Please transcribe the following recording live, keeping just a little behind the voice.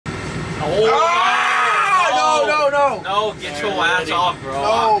No, No, get your ass off, bro.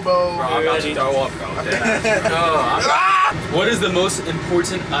 No, bro. Bro, I'm about to throw up, bro. What is the most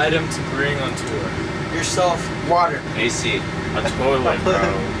important item to bring on tour? Yourself. Water. AC. A toilet, bro.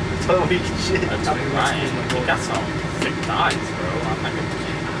 Totally shit. A toilet. Ryan, you got some thick thighs, bro. I'm not gonna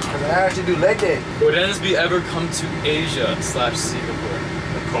keep Cause I actually do leg day. Would NSB ever come to Asia/Singapore?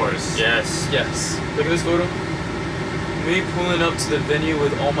 Of course. Yes. Yes. Look at this photo. Me pulling up to the venue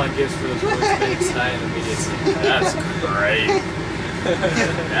with all my gifts for the boys big sign in the media scene. That's great.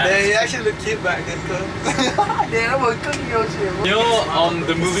 Man, you actually look cute back then, cuz. Damn, I'm gonna cook your shit, bro. You know,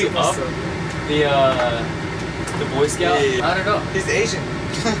 the movie Up, the Boy Scout? Yeah. I don't know. He's Asian.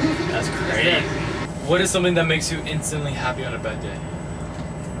 That's crazy. What is something that makes you instantly happy on a bad day?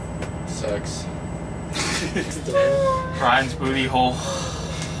 Sex. Ryan's booty hole.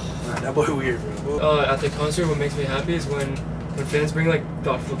 That boy weird, bro. At the concert, what makes me happy is when fans bring like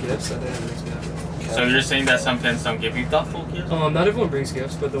thoughtful gifts. I think that makes me happy. So you're saying that some fans don't give you thoughtful gifts? Not everyone brings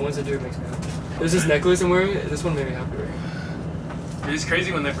gifts, but the ones that do makes me happy. There's this necklace I'm wearing. This one made me happy. It's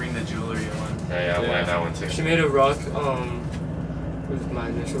crazy when they bring the jewelry on. Yeah, I like that one too. She made a rock with my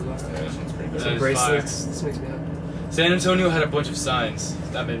initials on. Yeah, this one's pretty good. Some bracelets. This makes me happy. San Antonio had a bunch of signs.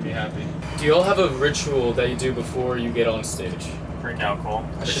 That made me happy. Do y'all have a ritual that you do before you get on stage? Drink alcohol.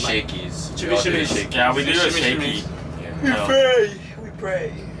 The shakies. Shimmy, We all do shimmy. the shakies. Yeah, we do a Shimmy, shaky. Yeah. No. We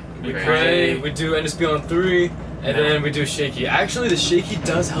pray. We Pray. pray, we do NSB on 3, and then we do shaky. Actually, the shaky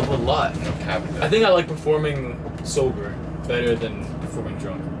does help a lot. No cap. I think I like performing sober better than performing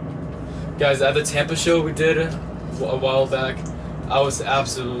drunk. Guys, at the Tampa show we did a while back, I was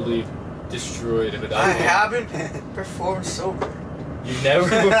absolutely destroyed with I alcohol. haven't performed sober. You never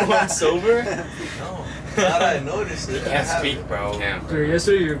performed sober? No. Thought I noticed it. Can't speak, bro. Can't. Dude,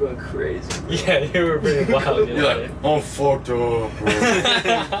 yesterday you were going crazy. Yeah, you were pretty wild. You're like, I'm fucked up,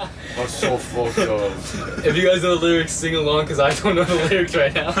 bro. I'm so fucked up. If you guys know the lyrics, sing along, because I don't know the lyrics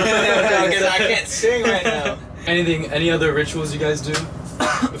right now. Because I can't sing right now. Any other rituals you guys do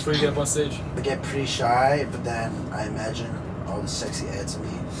before you get up on stage? I get pretty shy, but then I imagine all the sexy ads to me,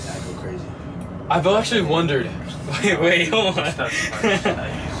 and I go crazy. I've actually wondered. Wait, hold on.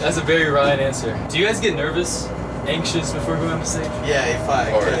 That's a very Ryan answer. Do you guys get nervous, anxious before going on stage? Yeah, if I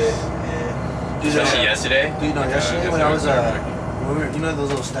Of course. could. Yeah. Dude, Especially yesterday. Dude, no, yesterday Yeah, when I was yesterday. when we were, you know those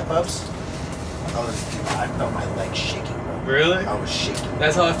little step ups? I felt my legs shaking, bro. Really? I was shaking.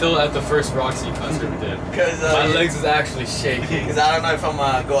 That's how I felt at the first Roxy concert we did. Because My legs was actually shaking. Because I don't know if I'm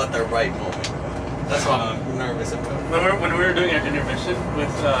gonna go at the right moment. That's what I'm nervous about. When we were doing an intermission with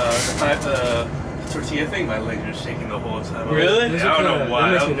the tortilla thing, my legs were shaking the whole time. Really? I don't know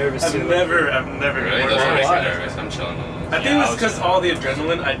why. That makes me nervous I've too. never Really? been more That's what makes me nervous. nervous. I'm chilling on I think it was because all the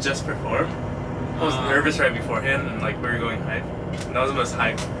adrenaline I just performed. I was Uh. nervous right beforehand, and like we were going hype. And that was the most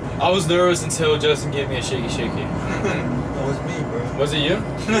hype. I was nervous until Justin gave me a shaky shaky. That was me, bro. Was it you?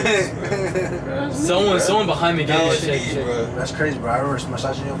 Someone behind me gave That me a was shaky me, shaky. bro. That's crazy, bro. I remember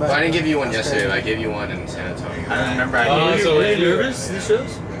massaging your back. But I didn't give you one That's yesterday. crazy. I gave you one in San Antonio. I remember I Oh, gave you. so Were you you- nervous? These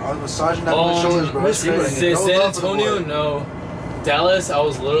shows? I was massaging that boy's shoulders, bro. That's crazy. San No San love for the Antonio, boy. no. Dallas, I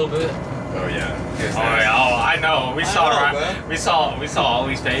was a little bit. Oh yeah. Yes, Oh, yeah, I know. We I saw know, Ryan. We saw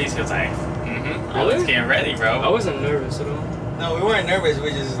Ollie's face. He was like, I was Really? getting ready, bro. I wasn't nervous at all. No, we weren't nervous.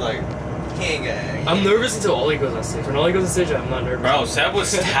 We just like, he ain't gonna. I'm nervous until Ollie goes on stage. When Ollie goes on stage, I'm not nervous. Bro, Seb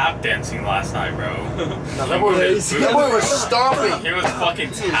was tap dancing last night, bro. No, that boy was stomping. He was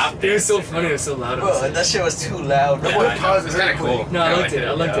fucking tap It was so dancing. funny. It was so loud. on Bro, stage. that shit was too loud. That bro. boy caused It's kind of cool. No, I liked it.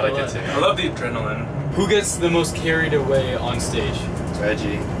 I liked Yeah, it a I like lot. it too. I love the adrenaline. Who gets the most carried away on stage?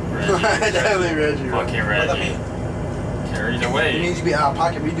 Reggie. Definitely Reggie, bro. Fucking What that Reggie. mean? Carried You away. need to be out of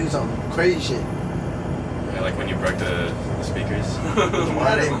pocket. We do some crazy shit. Yeah, like when you broke the speakers.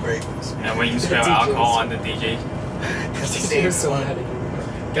 Why didn't break? And when you spill alcohol on the DJ. That's the He same was so one. mad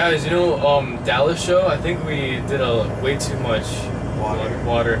at you. Guys, you know, Dallas show, I think we did way too much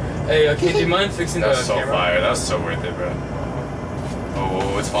water. Hey, okay, do you mind fixing That's the so camera? fire. That was so worth it, bro.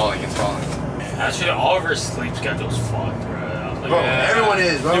 Oh, it's falling. It's falling. Actually, all of our sleep schedule's fucked, bro. Like, Bro, everyone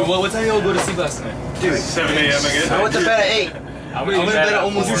is, bro. Dude, what time y'all go to sleep last night? Dude, 7 a.m. again. I went to bed at 8. I Wait, you went to bed at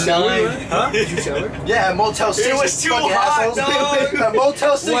almost 4. 9? Huh? Did you shower? Yeah, at Motel 6. was too fucking hot, assholes. At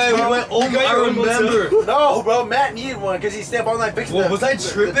Motel 6, Wait, bro. we went, oh, I remember. No, bro, Matt needed one because he stayed up all night fixing Well, the- was I the-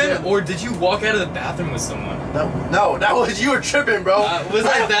 tripping, or did you walk out of the bathroom with someone? No, that was, you were tripping, bro. Was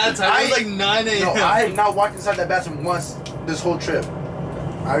that that time? It was like 9 a.m. No, I have not walked inside that bathroom once this whole trip.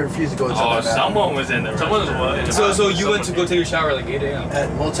 I refuse to go inside Oh, that bathroom. someone was in there. Someone was what? In the So bathroom. you went to go take a shower at like 8 a.m.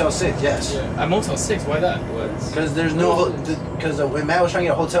 At Motel 6, yes. At Motel 6, why that? What? Because there's no, because when Matt was trying to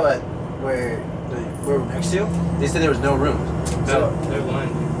get a hotel at where we're next to, they said there was no room. So They're lying.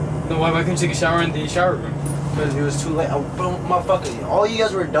 No, why couldn't you take a shower in the shower room? Because it was too late. Bro, motherfucker, all you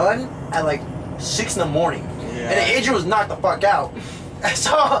guys were done at like 6 in the morning. Yeah. And Adrian was knocked the fuck out.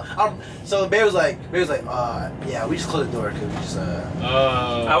 So Babe was like, yeah, we just closed the door because we just,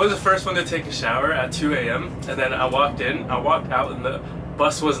 I was the first one to take a shower at 2 a.m. and then I walked out, and the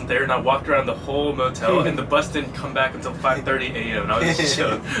bus wasn't there, and I walked around the whole motel, and the bus didn't come back until 5:30 a.m. and I was just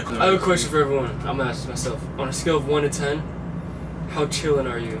chilling. I have a question for everyone. I'm gonna ask myself. On a scale of 1 to 10, how chillin'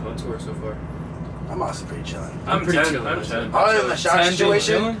 are you on tour so far? I'm honestly pretty chilling. I'm pretty 10. chilling, I'm I'm 10. Other than the shower 10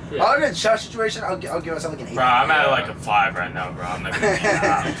 situation, chilling? Yeah. other than the shower situation, I'll give myself like an 8. Bro, I'm at like a 5 right now, bro. I'm not gonna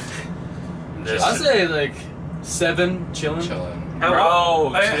get I'd say like 7 chilling. Bro,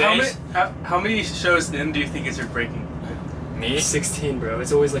 How many shows in do you think is your breaking? me? 16, bro.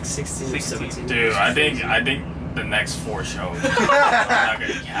 It's always like 16, 16. 17. Dude, I think the next 4 shows. I'm not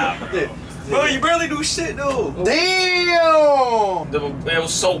gonna cap, bro. Bro, you barely do shit, though. Damn! It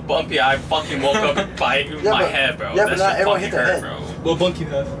was so bumpy. I fucking woke up by my head, bro. Yeah, but that not shit everyone fucking hit their hurt, head. bro. What bunk you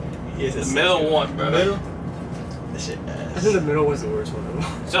have? The middle one, bro. Middle? That shit I ass. think the middle was the worst one of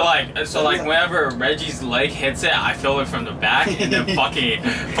all. So like whenever Reggie's leg hits it, I feel it from the back, and then fucking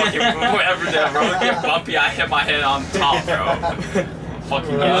whenever the road get bumpy, I hit my head on top, bro.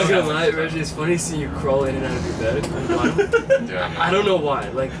 Fucking I'm not gonna yeah. lie, Reggie, it's funny seeing you crawl in and out of your bed on the bottom. Yeah. I don't know why.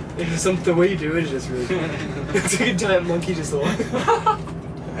 Like, it's just the way you do it is just really cool. It's like a giant monkey just walking.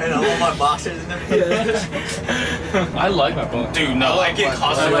 And all my boxers and everything. Yeah. I like my bunk. Dude, no, I get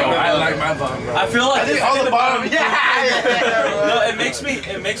claustrophobic. I like my bum, bro. I feel like I think on the bottom, no, it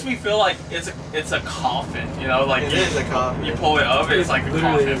makes me feel like it's a coffin, you know, like It is a coffin. You pull it up, it's like a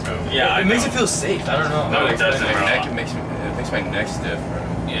Literally coffin, is. bro. Yeah, It makes you feel safe. I don't know. No, it doesn't, My bro. neck, it makes my neck stiff,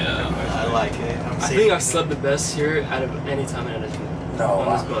 bro. Yeah. I like it. I'm I safe. think I've slept the best here out of any time in Edmonton. No.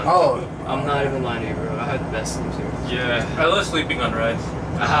 On this bunk. Oh. I'm not even lying to you, bro. I had the best sleeps here. Yeah. I love sleeping on rides.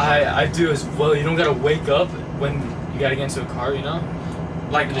 I do as well. You don't gotta wake up when you gotta get into a car, you know?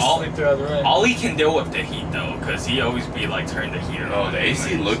 Like You just sleep throughout the ride. Ollie can deal with the heat though, cause he always be like turning the heater No, on. the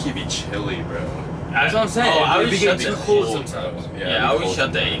AC low-key be chilly, bro. That's what I'm saying. Oh, I It always became shut too the cold Cold, sometimes. bro. Yeah, I always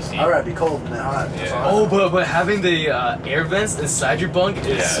shut the AC. Alright, be cold and then hot. Yeah. Oh, but having the air vents inside your bunk is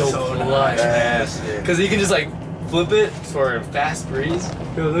Yeah, so so clutch, Yes, man. yeah. Because you can just like flip it for a fast breeze.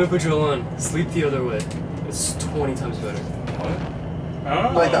 Yo, let me put you all on. Sleep the other way. It's 20 times better.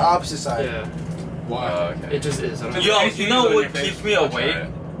 Oh. Like the opposite side. Yeah. Why? Okay. It just is. I'm Yo, AC you know on what your face. keeps me I'll try awake?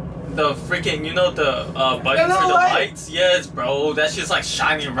 it. The freaking, you know the button Hello, for the light. lights? Yes, bro. That shit's like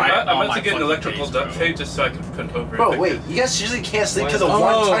shining right I'm on about my to get an fucking electrical face, duct bro. tape just so I can put over Bro, it. wait, you guys usually can't sleep because of Oh.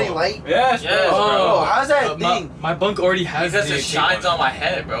 one tiny light? Yes, Yes, bro. Oh, how's that a my, thing? my bunk already has Because the it shines on my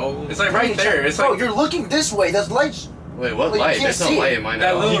head, bro. It's like right there. It's Bro, like you're looking this way. There's lights. Wait, what Well, you light? can't There's no see light it. in mine That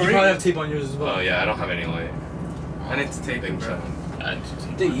at all. little You can ring. probably have tape on yours as well. Oh yeah, I don't have any light. I need to take it, bro.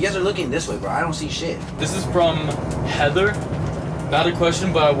 Dude, you guys are looking this way, bro. I don't see shit. This is from Heather. Not a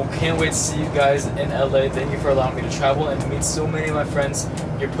question, but I can't wait to see you guys in LA. Thank you for allowing me to travel and meet so many of my friends.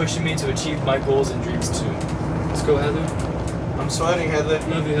 You're pushing me to achieve my goals and dreams too. Let's go, Heather. I'm sweating, Heather.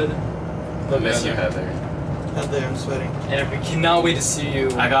 Love you, Heather. I miss you, Heather. Heather, I'm sweating. And we cannot wait to see you.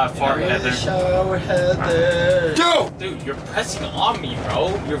 I got fart, in LA. Heather. Shower, Heather. Go! Dude, you're pressing on me,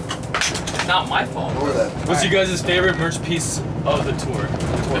 bro. It's not my fault. What was that? What's your guys' favorite merch piece of the tour?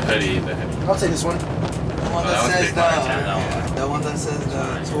 The hoodie. I'll take this one. The one that that one's says big fire, the one that says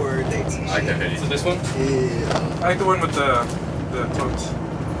the tour dates and I like the shit. hoodie. So this one, Yeah. I like the one with the quotes.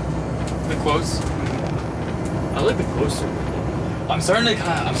 the quotes. I like the poster. I'm starting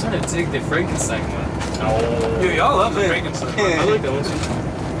to dig the Frankenstein one. Dude, y'all love the Frankenstein. I like that one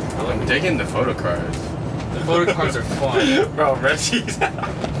too. I'm digging the photo cards. The photo cards are fun. Bro, Reggie's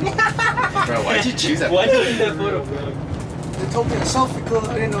Bro, why'd you choose that? Why did you get that photo, bro? They told me to selfie because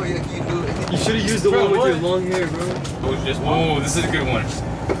I didn't know you do it. You should have used the Bro, one with what? your long hair, bro. Oh, this is a good one.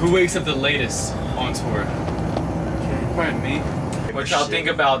 Who wakes up the latest on tour? Pardon me. What y'all think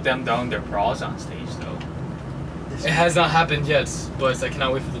about them throwing their bras on stage, though? It has not happened yet, but I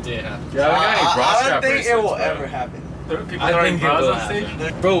cannot wait for the day it happens. Yeah, I got any bra I strap don't think it will bracelets, bro. ever happen. People I throwing think it bras will on stage?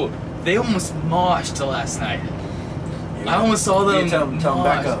 happen. Bro, they almost moshed last night. I almost saw them. You tell them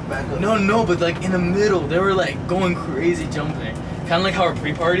back mosh. up, back up. No, but like in the middle, they were like going crazy jumping. Kind of like how our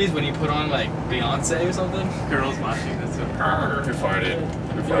pre-parties when you put on like Beyonce or something. Girls moshing. That's so Who farted?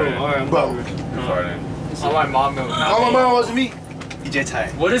 Who Yo, farted? alright, I'm Bro. done. Who farted? Oh, my mom knows. All my mom was me. DJ Ty.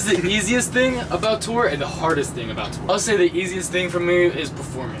 What is the easiest thing about tour and the hardest thing about tour? I'll say the easiest thing for me is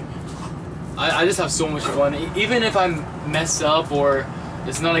performing. I just have so much fun. Even if I mess up or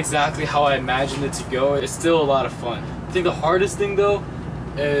it's not exactly how I imagined it to go, it's still a lot of fun. I think the hardest thing though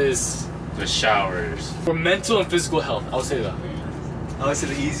is The showers. for mental and physical health. I'll say that. I would say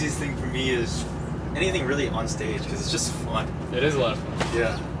the easiest thing for me is anything really on stage because it's just fun. It is a lot of fun.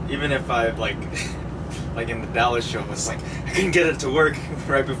 Yeah. Even if I like in the Dallas show, it's like I couldn't get it to work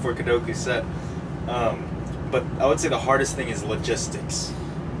right before Kadoku's set. But I would say the hardest thing is logistics.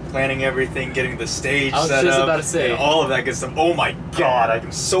 Planning everything, getting the stage I was set just up, about to say. and all of that good stuff. Oh my god,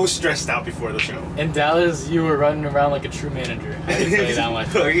 I'm so stressed out before the show. In Dallas, you were running around like a true manager. I can tell you that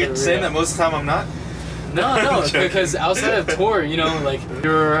much. Are you For saying real. that most of the time I'm not? No, Joking. because outside of tour, you know, like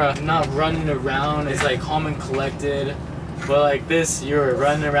you're not running around. It's like calm and collected. But like this, you're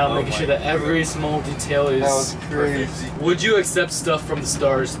running around Oh making my sure that every small detail is That was crazy. Would you accept stuff from the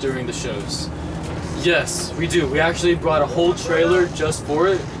stars during the shows? Yes, we do. We actually brought a whole trailer just for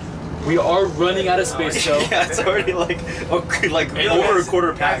it. We are running out of space, though. Yeah, it's already like over a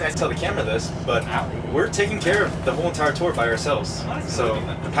quarter packed. I tell the camera this, but we're taking care of the whole entire tour by ourselves. So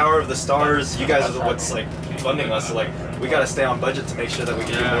the power of the stars, you guys are what's like funding us. So like we gotta stay on budget to make sure that we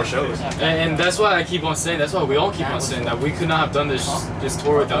can do more shows. And that's why I keep on saying. That's why we all keep on saying that we could not have done this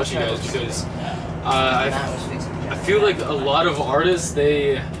tour without you guys, because I feel like a lot of artists,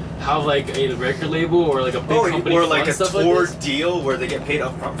 they have like a record label or like a big company or like fund a stuff tour like this. deal where they get paid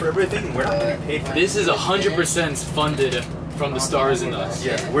up front for everything. We're not getting paid for This is 100% funded from the stars and us.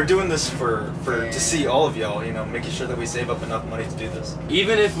 Yeah, we're doing this for to see all of y'all, you know, making sure that we save up enough money to do this.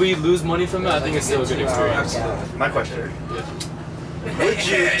 Even if we lose money from it, I think it's still a good experience. Absolutely. My question: Yeah. would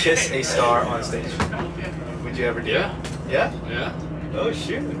you kiss a star on stage? Would you ever do Yeah. that? Yeah? Yeah. Oh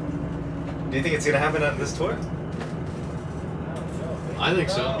shoot! Do you think it's gonna happen on this tour? I think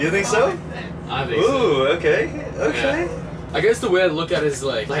so. You think so? I think so. Ooh, okay, okay. I guess the way I look at it is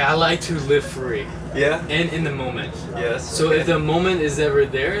like I like to live free Yeah. and in the moment. Yes. So okay. if the moment is ever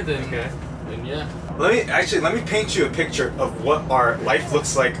there, then Okay. then yeah. Let me paint you a picture of what our life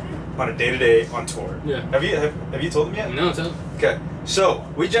looks like on a day-to-day on tour. Yeah. Have you told them yet? No, tell. Okay, so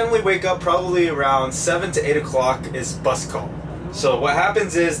we generally wake up probably around 7 to 8 o'clock is bus call. So what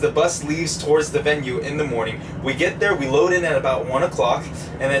happens is the bus leaves towards the venue in the morning. We get there, we load in at about 1 o'clock,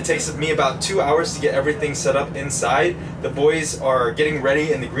 and then it takes me about 2 hours to get everything set up inside. The boys are getting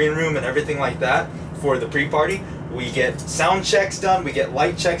ready in the green room and everything like that for the pre-party. We get sound checks done, we get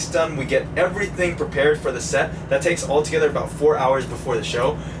light checks done, we get everything prepared for the set. That takes altogether about 4 hours before the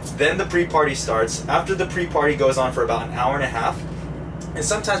show. Then the pre-party starts. After the pre-party goes on for about an hour and a half, and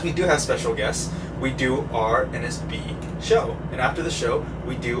sometimes we do have special guests. We do our NSB show, and after the show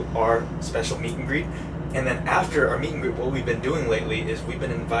we do our special meet and greet. And then after our meet and greet, what we've been doing lately is we've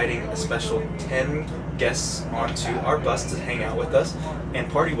been inviting a special 10 guests onto our bus to hang out with us and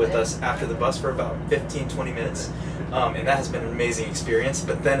party with us after the bus for about 15-20 minutes. And that has been an amazing experience.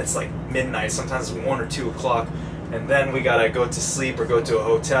 But then it's like midnight, sometimes it's 1 or 2 o'clock, and then we gotta go to sleep or go to a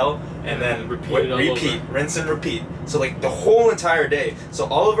hotel and then repeat, rinse and repeat. So like the whole entire day. So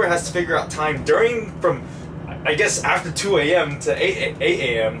Oliver has to figure out time from I guess after 2 a.m. to 8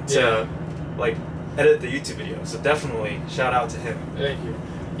 a.m. to like edit the YouTube video. So definitely shout out to him. Thank you.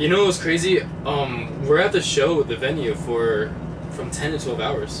 You know what's crazy? We're at the show, the venue, from 10 to 12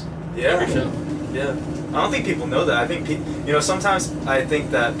 hours. Yeah. Every show. Yeah. I don't think people know that. I think sometimes I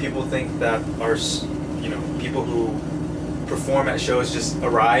think that people think that our people who perform at shows just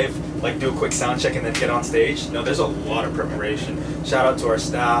arrive, like do a quick sound check and then get on stage. No, there's a lot of preparation. Shout out to our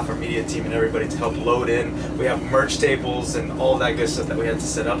staff, our media team, and everybody to help load in. We have merch tables and all that good stuff that we had to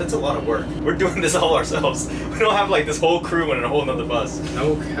set up. It's a lot of work. We're doing this all ourselves. We don't have like this whole crew and a whole nother bus.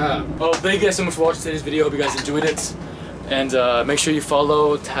 No cap. Well, thank you guys so much for watching today's video. Hope you guys enjoyed it. And make sure you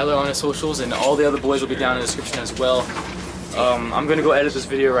follow Tyler on his socials, and all the other boys will be down in the description as well. I'm gonna go edit this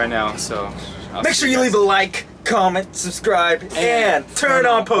video right now, so Make sure you leave a like, comment, subscribe, and turn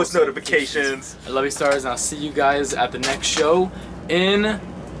on post notifications. I love you, stars, and I'll see you guys at the next show in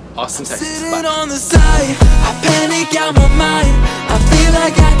Austin, Texas. Bye. Sitting on the side, I panic out my mind.